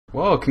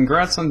Whoa,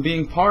 congrats on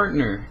being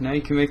partner. Now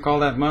you can make all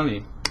that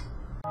money.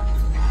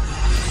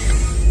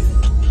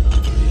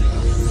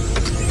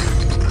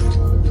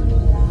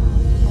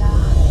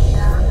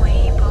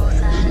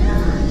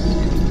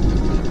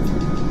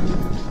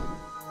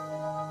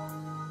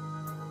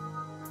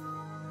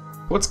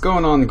 What's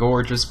going on,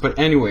 gorgeous? But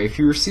anyway, if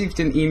you received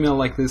an email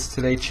like this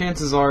today,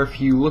 chances are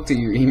if you looked at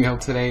your email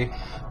today,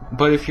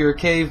 but if you're a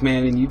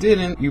caveman and you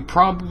didn't, you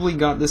probably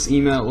got this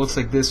email. It looks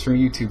like this from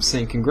YouTube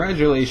saying,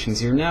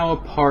 congratulations, you're now a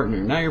partner.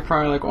 Now you're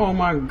probably like, oh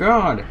my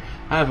god,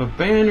 I have a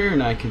banner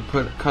and I can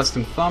put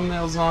custom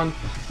thumbnails on.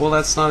 Well,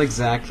 that's not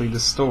exactly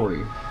the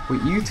story.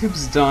 What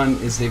YouTube's done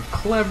is they've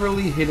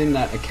cleverly hidden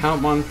that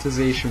account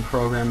monetization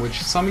program, which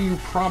some of you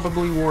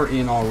probably were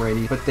in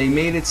already, but they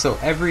made it so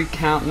every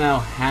account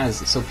now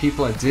has it. So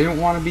people that didn't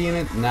want to be in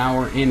it now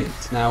are in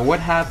it. Now what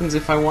happens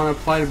if I want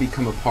to apply to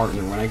become a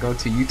partner? When I go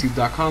to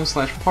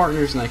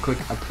youtube.com/partners and I click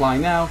apply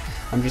now,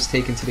 I'm just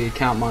taken to the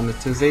account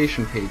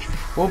monetization page.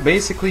 Well,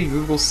 basically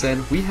Google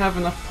said we have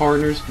enough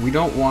partners, we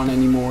don't want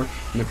any more,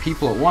 and the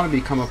people that want to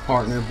become a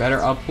partner better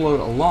upload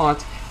a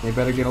lot, they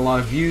better get a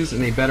lot of views,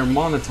 and they better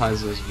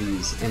monetize those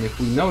views. And if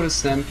we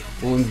notice them,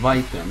 we'll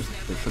invite them.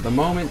 But for the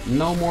moment,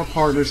 no more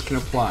partners can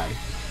apply.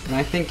 And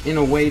I think in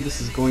a way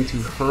this is going to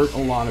hurt a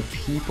lot of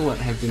people that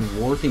have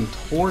been working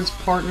towards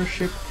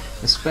partnership,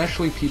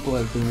 especially people that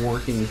have been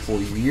working for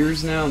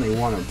years now and they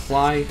want to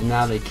apply and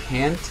now they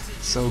can't.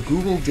 So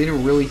Google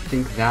didn't really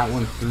think that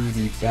one through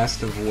the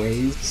best of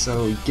ways.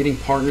 So getting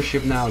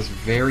partnership now is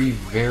very,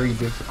 very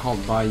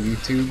difficult by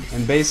YouTube.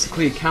 And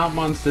basically account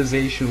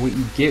monetization, what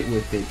you get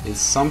with it is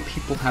some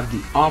people have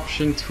the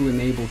option to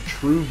enable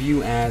true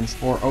view ads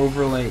or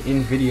overlay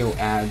in video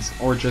ads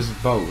or just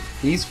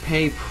both. These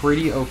pay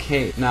pretty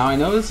okay. Now I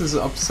know this has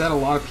upset a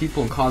lot of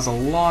people and caused a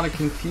lot of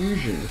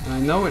confusion. And I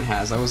know it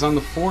has. I was on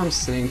the forums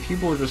today and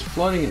people were just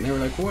flooding it and they were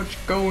like, what's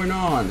going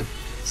on?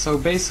 So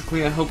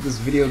basically I hope this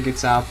video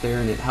gets out there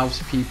and it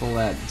helps people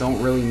that don't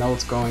really know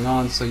what's going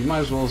on, so you might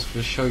as well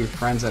just show your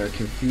friends that are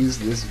confused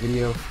this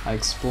video. I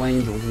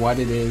explained what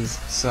it is.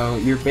 So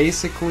you're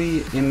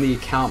basically in the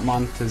account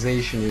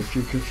monetization. If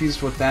you're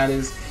confused what that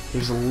is,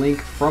 there's a link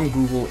from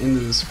Google in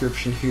the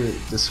description here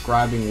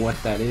describing what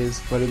that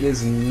is, but it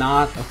is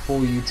not a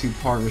full YouTube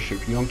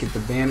partnership. You don't get the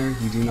banner,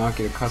 you do not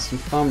get a custom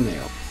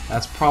thumbnail.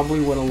 That's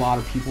probably what a lot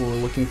of people were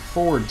looking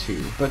forward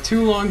to. But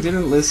too long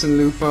didn't listen,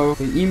 Lupo.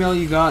 The email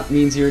you got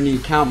means you're in the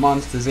account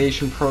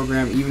monetization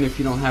program, even if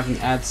you don't have an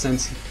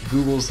AdSense.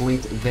 Google's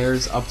linked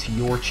theirs up to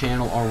your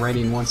channel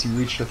already, and once you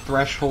reach the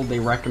threshold, they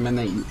recommend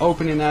that you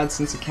open an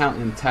AdSense account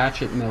and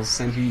attach it, and they'll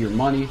send you your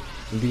money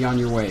and be on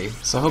your way.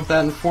 So I hope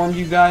that informed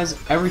you guys.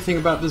 Everything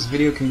about this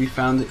video can be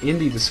found in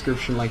the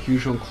description like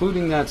usual,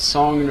 including that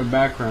song in the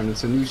background.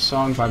 It's a new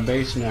song by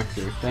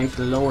Bassnectar. Thank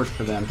the Lord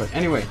for them. But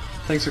anyway,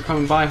 thanks for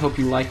coming by. Hope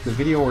you liked the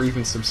video or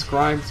even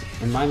subscribed.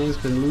 And my name's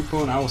been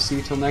Lupo, and I will see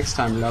you till next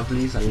time,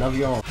 lovelies. I love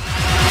y'all.